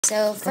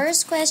So,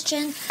 first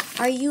question,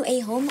 are you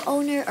a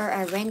homeowner or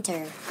a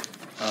renter?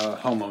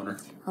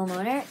 Homeowner.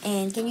 Homeowner.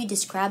 And can you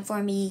describe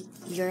for me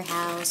your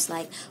house?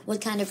 Like,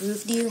 what kind of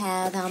roof do you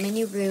have? How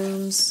many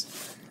rooms?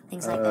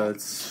 Things like that.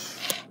 It's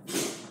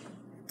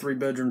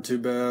 3-bedroom,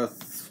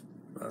 2-bath,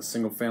 a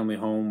single-family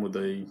home with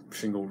a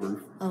shingle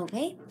roof.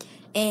 Okay.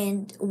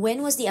 And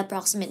when was the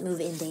approximate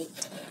move-in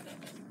date?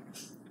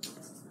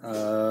 It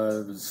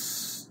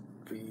was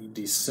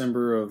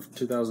December of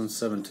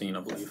 2017, I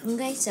believe.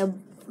 Okay, so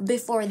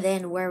before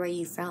then, where were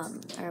you from?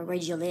 Or where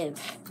did you live?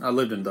 I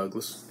lived in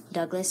Douglas.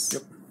 Douglas?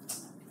 Yep.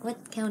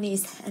 What county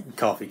is that?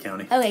 Coffee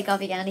County. Okay,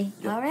 Coffee County.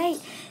 Yep. All right.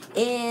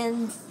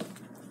 And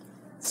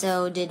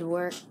so did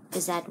work,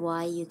 is that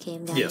why you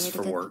came down Yes,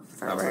 here? for work.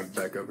 I work. moved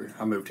back over here.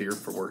 I moved here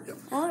for work, yep.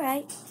 All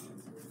right.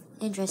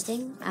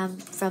 Interesting. I'm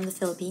from the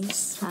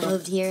Philippines. I Okay.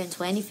 moved here in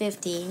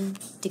 2015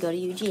 to go to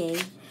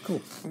UGA.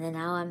 Cool. And then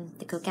now I'm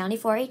the Cook County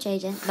 4-H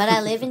agent. But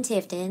I live in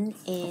Tifton,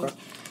 and Okay.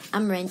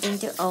 I'm renting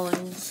to own,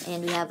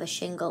 and we have a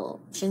shingle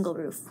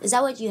roof. Is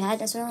that what you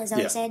had as well? Is that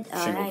what you said?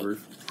 All shingle right.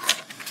 roof.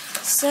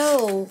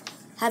 So,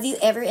 have you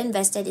ever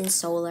invested in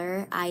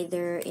solar,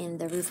 either in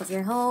the roof of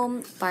your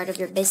home, part of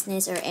your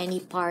business, or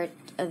any part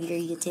of your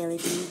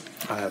utility?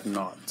 I have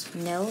not.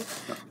 No?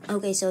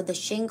 Okay, so the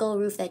shingle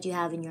roof that you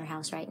have in your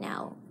house right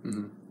now,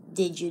 Mm-hmm.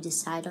 did you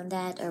decide on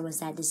that, or was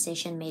that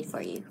decision made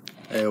for you?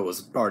 It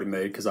was already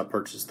made because I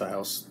purchased the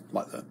house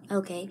like that.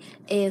 Okay,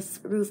 if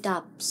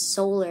rooftop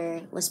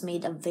solar was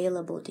made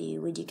available to you,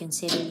 would you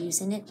consider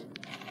using it?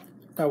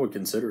 I would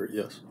consider it,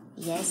 yes.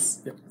 Yes?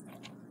 Yep.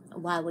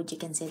 Why would you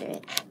consider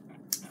it?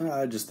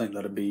 I just think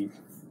that'd be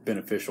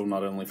beneficial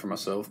not only for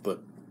myself,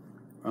 but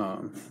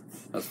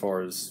as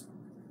far as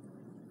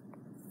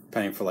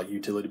paying for like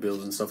utility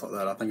bills and stuff like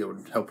that, I think it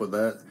would help with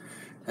that.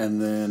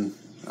 And then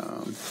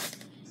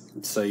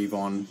save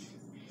on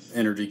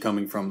energy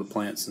coming from the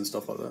plants and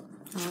stuff like that.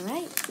 All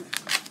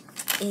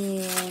right.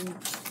 And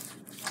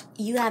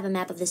you have a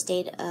map of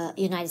the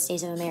United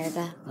States of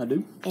America I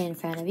do. in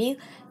front of you.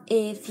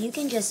 If you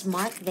can just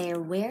mark there,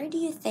 where do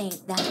you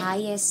think the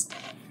highest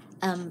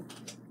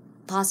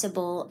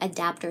possible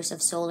adapters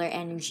of solar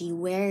energy,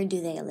 where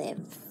do they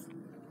live?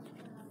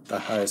 The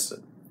highest.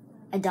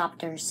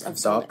 Adopters of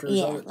solar. Adopters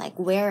Yeah, of it? like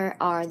where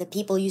are the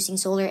people using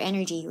solar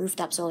energy,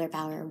 rooftop solar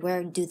power,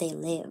 where do they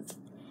live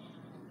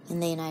in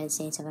the United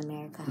States of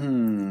America?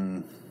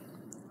 You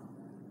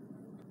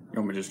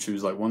want me to just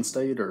choose like one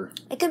state, or?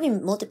 It could be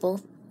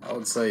multiple. I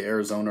would say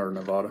Arizona or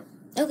Nevada.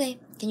 Okay,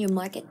 can you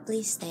mark it,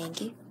 please?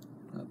 Thank you.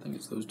 I think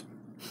it's those two.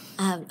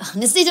 I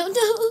honestly don't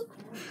know.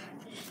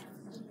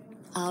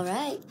 All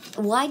right.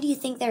 Why do you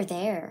think they're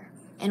there?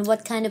 And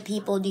what kind of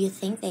people do you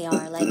think they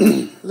are? Like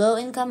low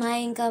income, high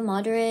income,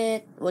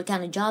 moderate? What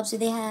kind of jobs do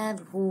they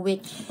have?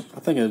 Which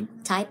I think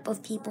type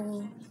of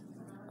people?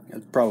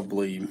 it's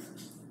probably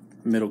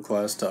middle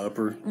class to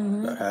upper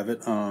Mm-hmm. that have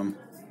it.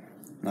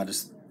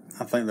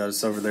 I think that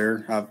it's over there,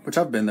 which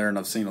I've been there and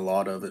I've seen a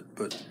lot of it,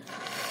 but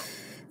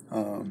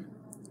I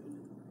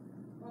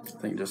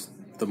think just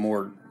the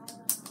more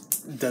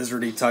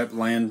deserty type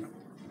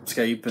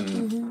landscape and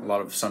Mm-hmm. a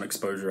lot of sun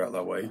exposure out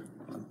that way.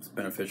 It's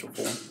beneficial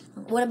for them.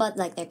 What about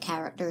like their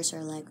characters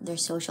or like their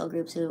social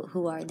groups?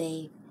 Who are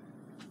they?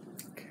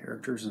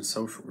 Characters and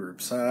social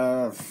groups.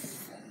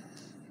 It's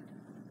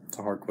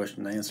a hard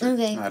question to answer.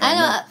 Okay. I don't I know.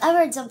 know. I've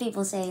heard some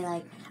people say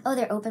like, oh,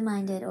 they're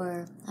open-minded,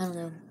 or I don't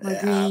know, more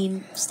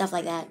green, stuff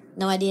like that.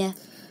 No idea.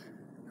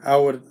 I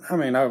would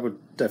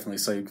definitely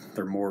say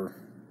they're more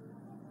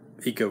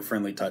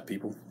eco-friendly type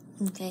people.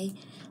 Okay.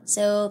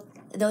 So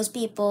those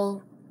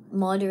people,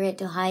 moderate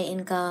to high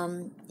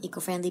income,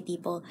 eco-friendly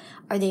people,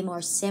 are they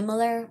more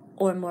similar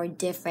or more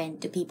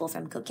different to people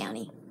from Cook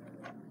County?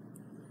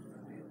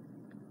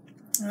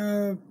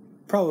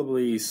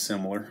 Probably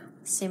similar.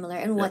 Similar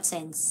in what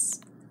sense?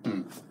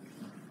 I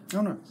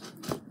don't know.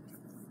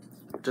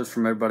 Just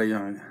from everybody,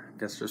 I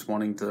guess just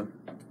wanting to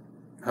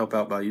help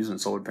out by using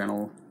solar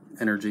panel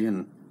energy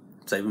and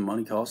saving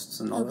money costs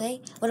and all that.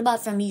 Okay. What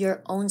about from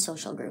your own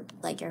social group,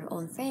 like your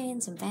own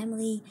friends and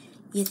family?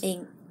 You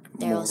think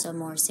they're More. also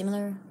more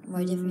similar,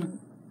 more different?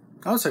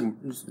 I would say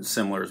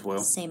similar as well.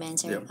 Same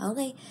answer. Yep.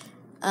 Okay.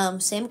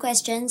 Same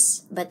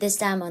questions, but this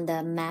time on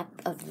the map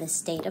of the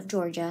state of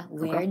Georgia.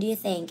 Where Okay. do you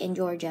think in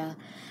Georgia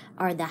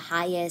are the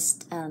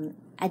highest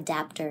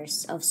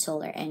adapters of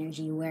solar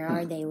energy? Where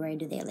are they? Where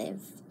do they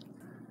live?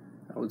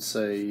 I would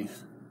say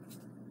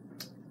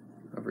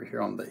over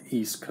here on the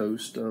east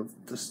coast of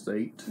the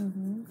state,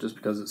 just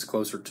because it's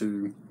closer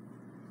to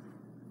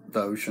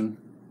the ocean.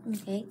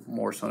 Okay.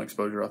 More sun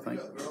exposure, I think.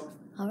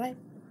 All right.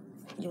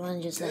 You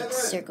want to just like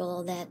circle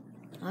all that?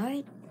 All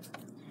right.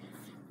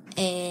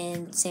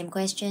 And same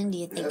question. Do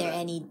you think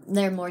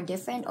they're more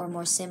different or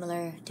more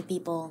similar to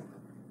people,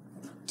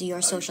 to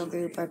your social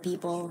group or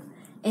people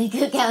in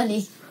Cook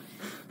County?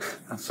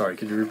 I'm sorry,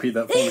 could you repeat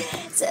that for me?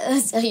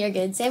 So you're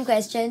good. Same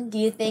question. Do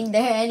you think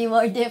they're any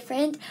more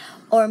different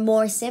or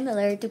more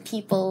similar to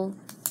people,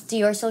 to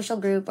your social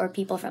group or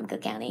people from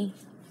Cook County?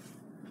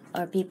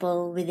 Or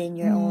people within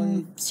your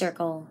own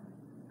circle?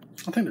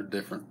 I think they're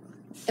different.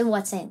 In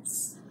what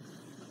sense?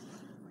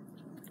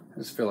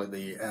 just feel like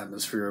the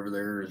atmosphere over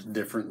there is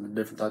different. The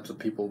different types of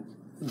people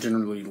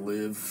generally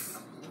live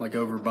like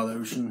over by the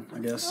ocean, I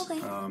guess. Okay.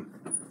 I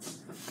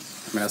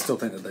mean, I still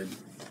think that they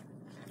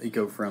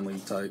eco-friendly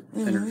type,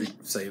 energy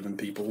saving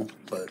people,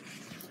 but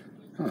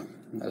I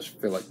just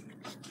feel like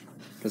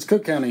because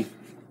Cook County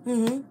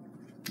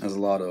has a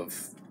lot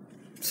of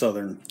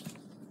southern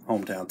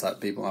hometown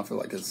type people. I feel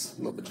like it's a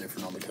little bit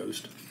different on the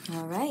coast.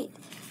 All right.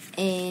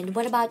 And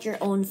what about your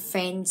own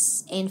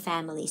friends and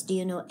families? Do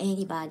you know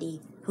anybody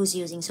who's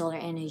using solar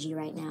energy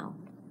right now?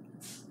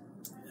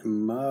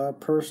 My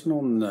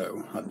personal,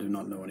 no. I do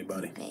not know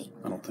anybody. Okay.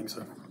 I don't think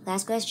so.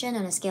 Last question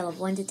on a scale of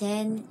 1 to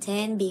 10.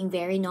 10 being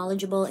very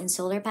knowledgeable in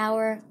solar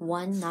power,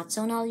 1 not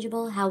so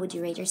knowledgeable. How would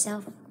you rate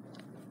yourself?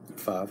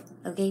 5.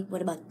 Okay.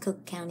 What about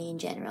Cook County in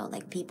general?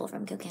 Like people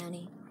from Cook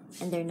County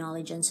and their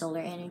knowledge on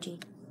solar energy?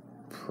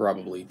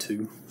 Probably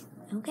 2.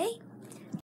 Okay.